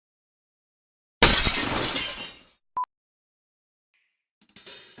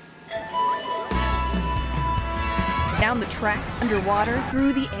down the track, underwater,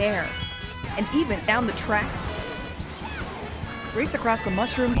 through the air, and even down the track. Race across the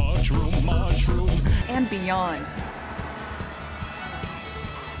mushroom, and beyond.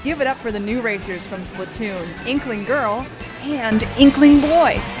 Give it up for the new racers from Splatoon, Inkling Girl and Inkling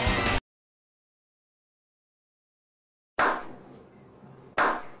Boy.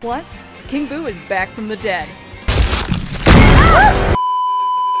 Plus, King Boo is back from the dead.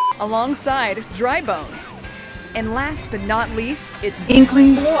 Alongside Dry Bones. And last but not least, it's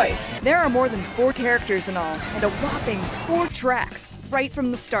Inkling Boy. There are more than 4 characters in all, and a whopping 4 tracks right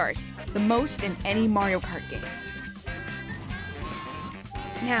from the start. The most in any Mario Kart game.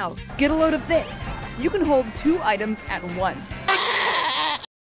 Now, get a load of this. You can hold 2 items at once.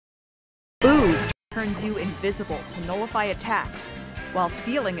 Boo turns you invisible to nullify attacks while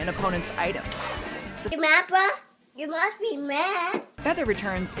stealing an opponent's item. You mad, bro? You must be mad. Feather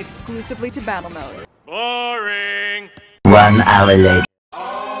returns exclusively to battle mode. Boring! 1 hour later.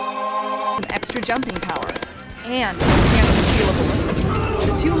 Some extra jumping power, and a chance to steal a balloon.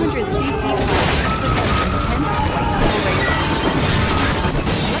 The 200cc car offers some intense white knuckle racing.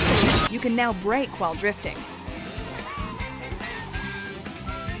 Luckily, you can now brake while drifting.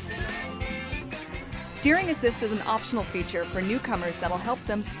 Steering assist is an optional feature for newcomers that'll help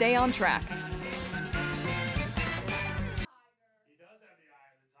them stay on track.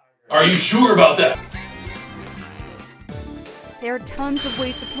 Are you sure about that? There are tons of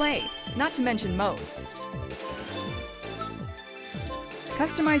ways to play, not to mention modes.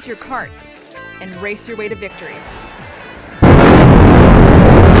 Customize your kart and race your way to victory.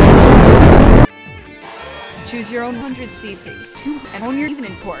 Choose your own 100cc and own your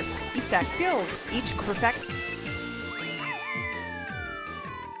evening course. You stack skills, each perfect.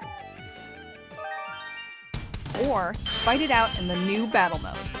 Or fight it out in the new battle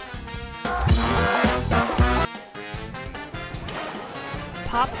mode.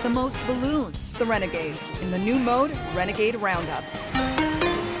 Pop the most balloons, the Renegades, in the new mode, Renegade Roundup.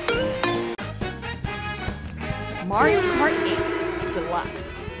 Mario Kart 8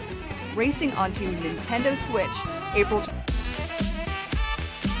 Deluxe. Racing onto Nintendo Switch, April